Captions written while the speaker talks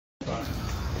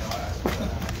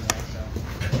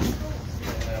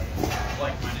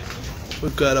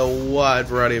We've got a wide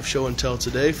variety of show and tell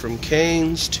today, from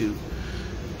canes to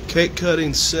cake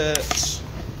cutting sets.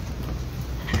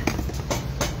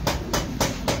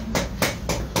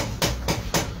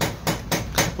 A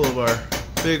couple of our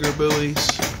bigger buoys.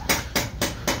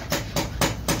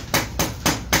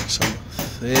 Some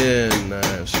thin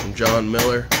knives from John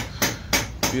Miller.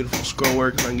 Beautiful scroll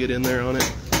work if I can get in there on it.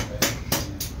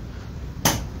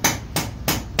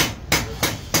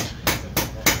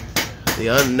 The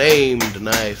Unnamed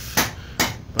Knife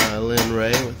by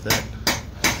Rhea with that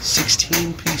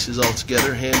 16 pieces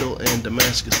altogether, handle and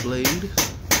Damascus blade.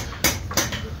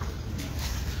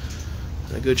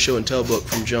 And a good show and tell book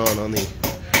from John on the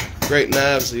great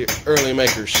knives of the early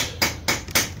makers.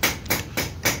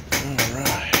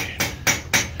 Alright.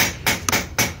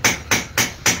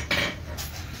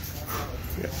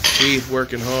 Keith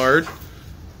working hard.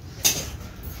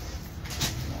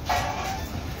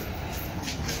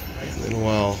 And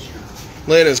while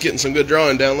Lena's getting some good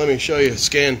drawing down, let me show you,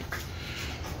 scan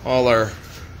all our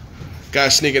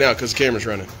guys sneaking out because the camera's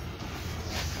running.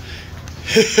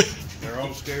 They're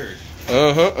all scared.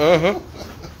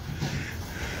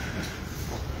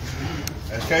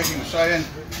 As Casey was saying,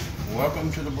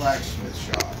 welcome to the blacksmith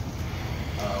shop.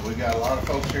 We got a lot of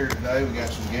folks here today. We got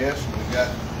some guests. We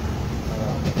got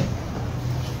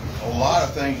a lot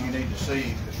of things you need to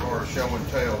see as far as show and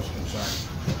tell is concerned.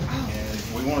 And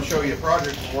we want to show you a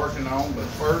project we're working on, but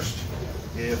first,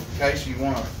 if Casey, you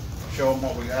want to show them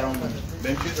what we got on the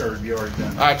benches, or have you already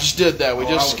done that? I just did that. We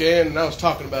just scanned, and I was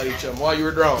talking about each of them while you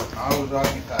were drawing. I was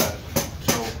occupied.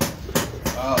 So,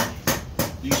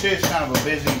 you see it's kind of a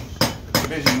busy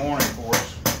morning for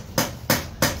us.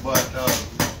 But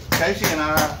Casey and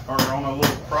I are on a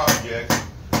little project,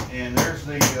 and there's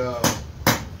the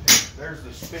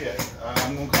spit.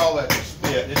 I'm going to call that the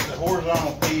spit. It's the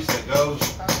horizontal piece that goes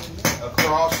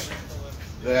across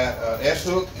that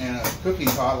S-hook and a cooking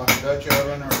pot, like a Dutch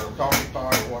oven or a coffee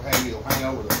pot or what have you, will hang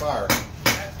over the fire.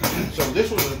 So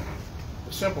this was a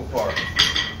simple part.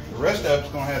 The rest of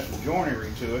it's going to have some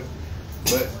joinery to it,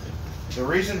 but the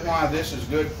reason why this is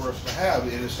good for us to have,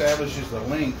 it establishes the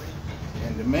length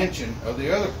and dimension of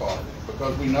the other part,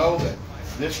 because we know that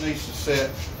this needs to sit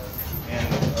in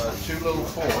two little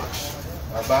forks,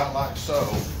 about like so,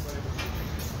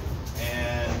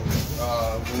 and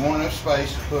we want enough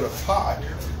space to put a pot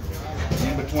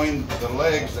in between the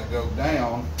legs that go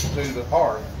down to the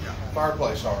hearth,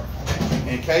 fireplace hearth.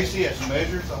 And Casey has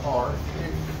measured the hearth,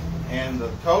 and the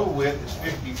total width is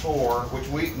 54, which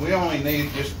we only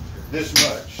need just this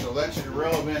much, so that's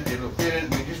irrelevant. It'll fit in.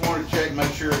 We just wanted to check,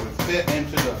 make sure it would fit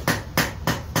into the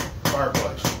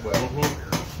fireplace as well.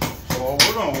 So what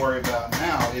we're going to worry about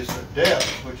now is the depth,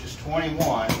 which is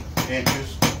 21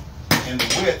 inches, and the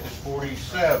width is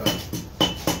 47.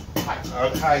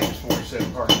 The height is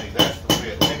 47, pardon me. That's the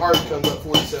width. The heart comes up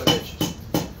 47 inches.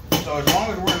 So as long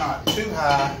as we're not too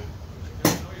high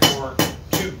or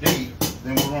too deep,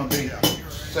 then we're going to be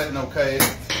setting okay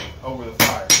over the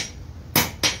fire.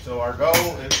 So our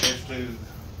goal is to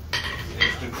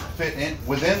fit in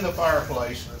within the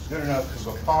fireplace, good enough because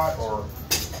a pot or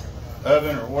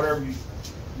oven or whatever you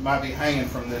might be hanging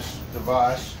from this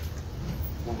device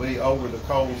will be over the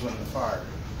coals in the fire.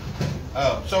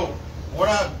 So what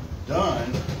I've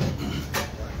done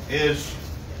is,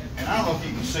 and I don't know if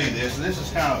you can see this, this is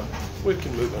kind of, we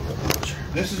can move on.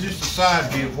 this is just a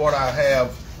side view of what I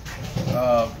have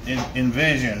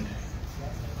envisioned,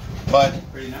 but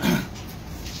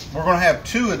we're going to have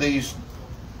two of these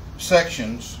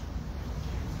sections,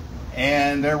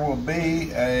 and there will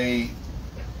be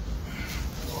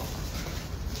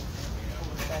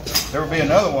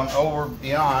another one over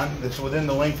beyond that's within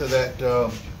the length of that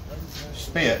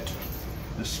spit.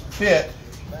 The spit,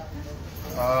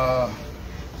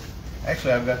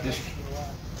 actually I've got this,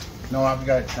 no, I've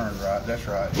got it turned right, that's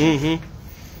right. Do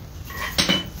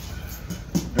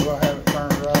I have it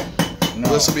turned right? No.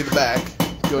 This will be the back.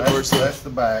 Go towards that's the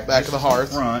back. Back of the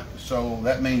hearth. Front, so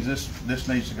that means this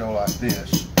needs to go like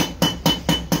this.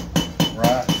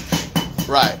 Right?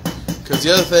 Right. Because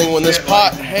the other thing, when this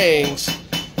pot hangs,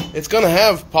 it's going to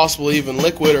have possibly even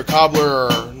liquid or cobbler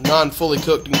or non-fully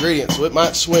cooked ingredients, so it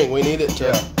might swing. We need it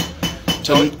to...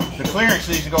 So the clearance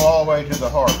needs to go all the way to the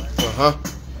hearth.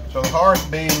 So the hearth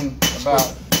being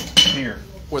about here.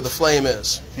 Where the flame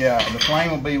is. Yeah, the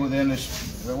flame will be within this.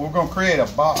 We're going to create a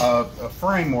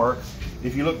framework.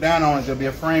 If you look down on it, there'll be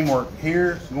a framework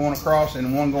here going across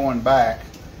and one going back.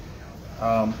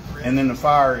 And then the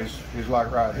fire is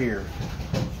like right here.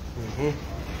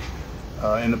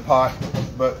 In the pot.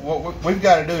 But what we've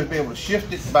got to do is be able to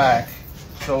shift it back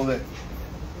so that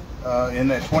in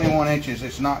that 21 inches,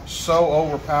 it's not so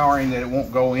overpowering that it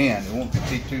won't go in. It won't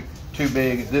be too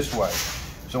big this way.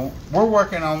 So we're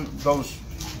working on those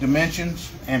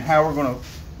dimensions and how we're going to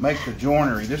make the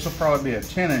joinery. This will probably be a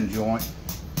tenon joint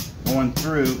going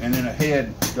through, and then a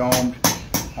head domed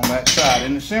on that side.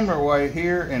 In a similar way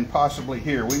here and possibly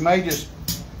here. We may just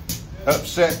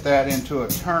upset that into a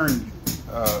turned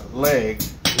leg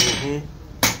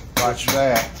like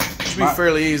that. Should be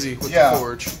fairly easy with the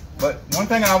forge. But one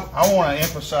thing I want to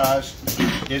emphasize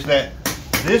is that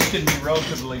this can be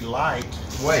relatively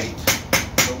lightweight,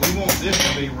 but we want this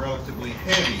to be relatively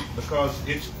heavy because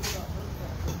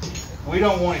we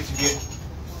don't want it to get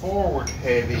forward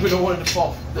heavy. We don't want it to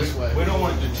fall this way. We don't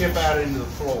want it to tip out into the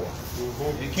floor.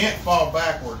 It can't fall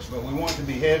backwards, but we want it to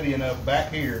be heavy enough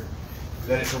back here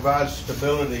that it provides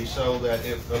stability so that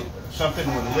if something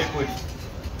with liquid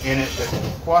in it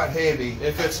that's quite heavy,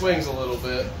 if it swings a little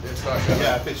bit, it's not going to.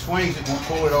 Yeah, if it swings, it won't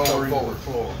pull it over into the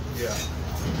floor. Yeah.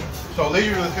 So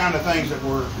these are the kind of things that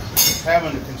we're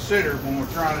having to consider when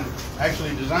we're trying to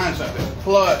actually design something.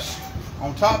 Plus,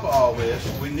 on top of all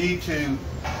this, we need to,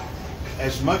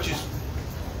 as much as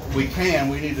we can,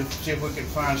 we need to see if we can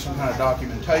find some kind of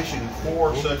documentation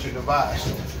for such a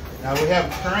device. Now we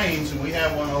have cranes, and we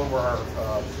have one over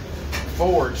our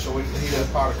forge, so we can heat up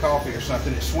a pot of coffee or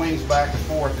something. It swings back and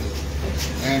forth,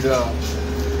 and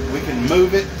we can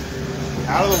move it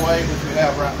out of the way, which we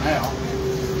have right now.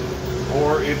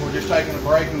 Or if we're just taking a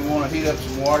break and we want to heat up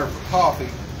some water for coffee,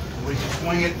 we can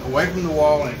swing it away from the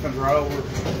wall, and it comes right over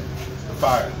the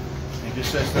fire. It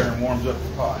just sits there and warms up the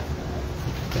pot.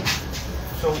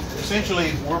 So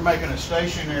essentially, we're making a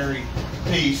stationary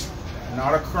piece,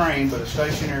 not a crane, but a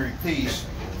stationary piece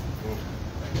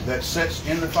that sits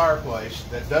in the fireplace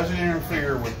that doesn't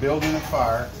interfere with building a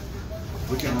fire.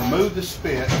 We can remove the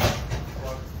spit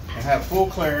and have full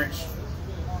clearance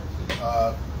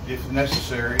if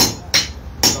necessary.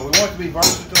 So we want it to be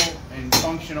versatile and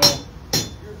functional,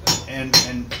 and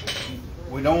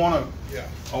we don't want to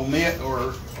omit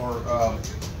or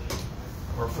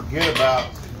forget about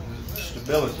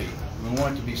stability. We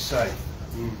want it to be safe.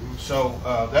 So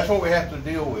that's what we have to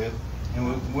deal with,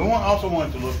 and we also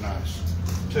want it to look nice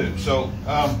too. So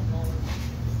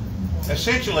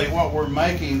essentially what we're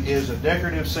making is a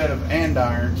decorative set of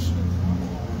andirons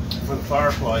for the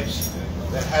fireplace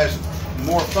that has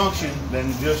more function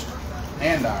than just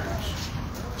andirons.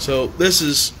 So this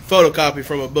is photocopy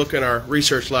from a book in our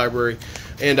research library.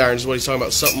 Andirons is what he's talking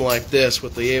about, something like this,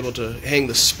 with the able to hang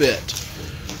the spit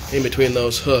in between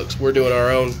those hooks. We're doing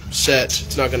our own set.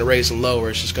 It's not going to raise and lower.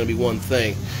 It's just going to be one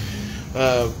thing.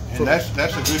 And that's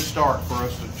a good start for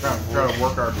us to try to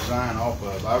work our design off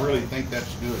of. I really think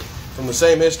that's good. From the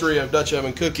same history of Dutch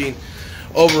oven cooking,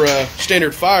 over a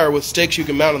standard fire with stakes you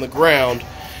can mount on the ground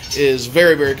is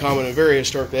very, very common and very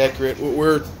historically accurate. What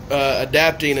we're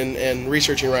adapting and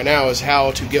researching right now is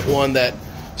how to get one that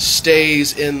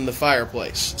stays in the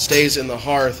fireplace, stays in the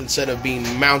hearth instead of being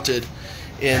mounted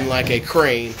in like a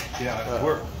crane. Yeah,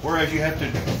 whereas you have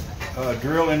to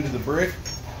drill into the brick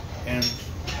and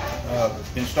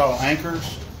install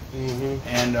anchors,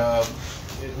 and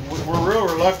we're real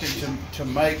reluctant to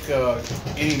make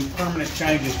any permanent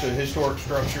changes to a historic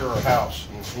structure or house.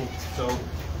 So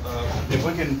if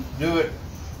we can do it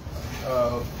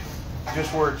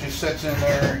just where it just sits in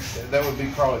there, that would be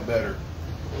probably better.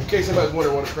 In case anybody's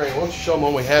wondering what a crane, why don't you show them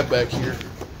what we have back here?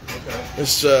 Okay.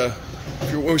 This,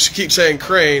 if we keep saying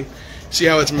crane, see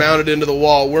how it's mounted into the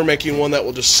wall. We're making one that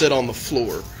will just sit on the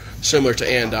floor, similar to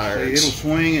andirons. It'll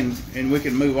swing, and we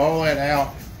can move all that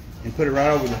out and put it right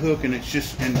over the hook, and it's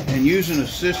just and using a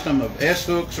system of S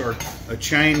hooks or a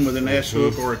chain with an S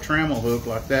hook or a trammel hook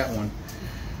like that one,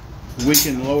 we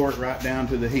can lower it right down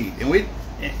to the heat. And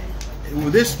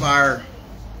with this fire,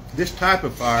 this type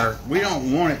of fire, we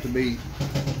don't want it to be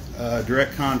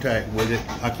direct contact with it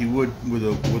like you would with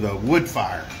a wood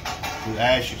fire with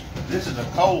ashes. This is a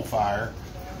coal fire,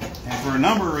 and for a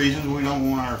number of reasons, we don't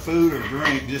want our food or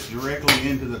drink just directly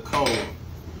into the coal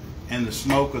and the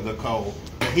smoke of the coal.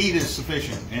 The heat is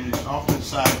sufficient, and it's off to the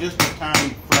side just a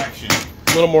tiny fraction.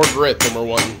 A little more grit than we're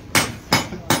wanting.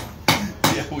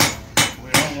 Yeah, we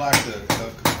don't like the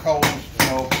coal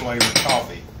smoke flavored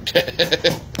coffee.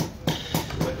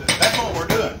 But that's what we're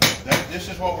doing. This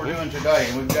is what we're doing today,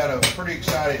 and we've got a pretty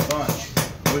excited bunch.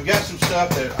 We've got some stuff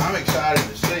that I'm excited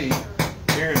to see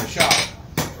here in the shop.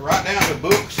 Right down to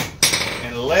books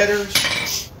and letters,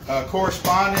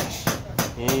 correspondence.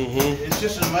 It's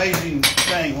just an amazing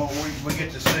thing what we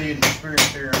get to see and experience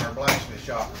here in our blacksmith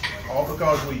shop. All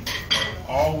because we are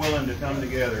all willing to come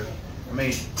together. I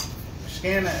mean,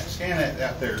 scan that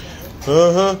out there.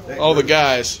 All the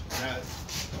guys.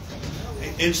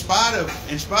 in spite of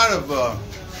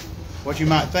what you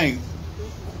might think,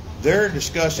 they're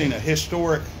discussing a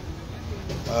historic,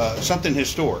 something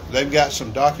historic. They've got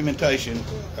some documentation,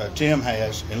 Tim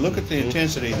has, and look at the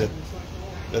intensity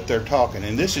that they're talking.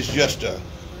 And this is just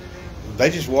they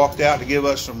just walked out to give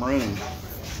us some room.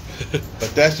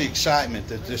 But that's the excitement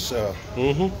that this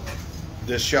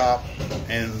this shop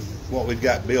and what we've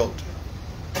got built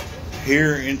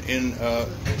here in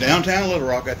downtown Little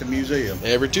Rock at the museum.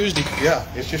 Every Tuesday. Yeah,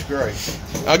 it's just great.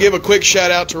 I'll give a quick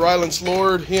shout out to Ryland's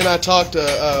Lord. He and I talked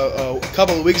a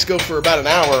couple of weeks ago for about an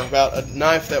hour about a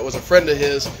knife that was a friend of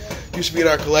his, used to be in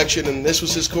our collection, and this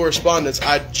was his correspondence.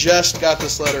 I just got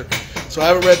this letter, so I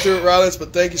haven't read through it, Ryland's,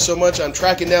 but thank you so much. I'm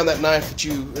tracking down that knife that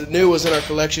you knew was in our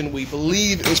collection. We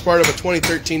believe it was part of a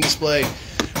 2013 display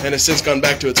and has since gone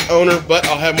back to its owner, but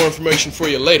I'll have more information for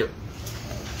you later.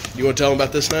 You want to tell them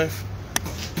about this knife?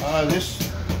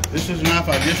 This is a knife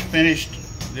I just finished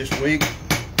this week.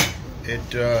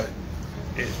 I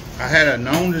had a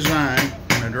known design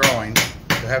and a drawing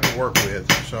to have to work with.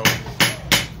 So,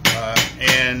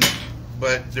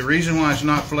 but the reason why it's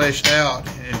not fleshed out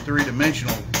in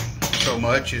three-dimensional so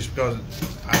much is because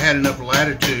I had enough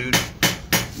latitude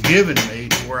given to me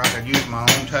to where I could use my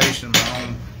own taste and my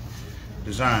own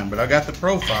design. But I got the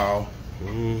profile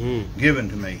given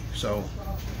to me. So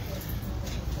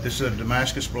this is a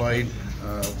Damascus blade,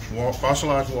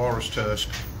 fossilized walrus tusk,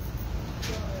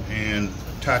 and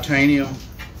titanium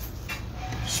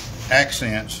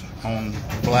accents on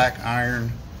black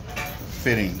iron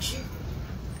fittings.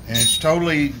 And it's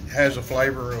totally has a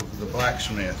flavor of the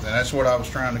blacksmith, and that's what I was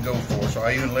trying to go for. So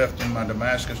I even left in my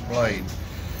Damascus blade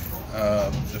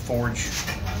the forge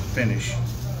finish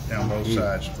down both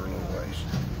sides for a little ways.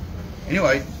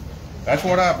 Anyway, that's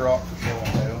what I brought for show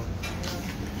and tell.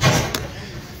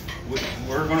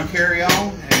 We're going to carry on,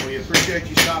 and we appreciate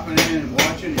you stopping in and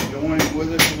watching and joining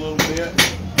with us a little bit,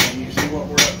 and you see what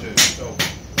we're up to. So,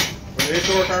 for the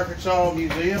Historic Arkansas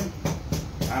Museum,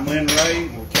 I'm Lynn Ray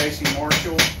with Casey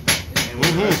Marshall, and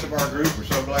with the rest of our group, we're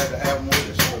so glad to have you.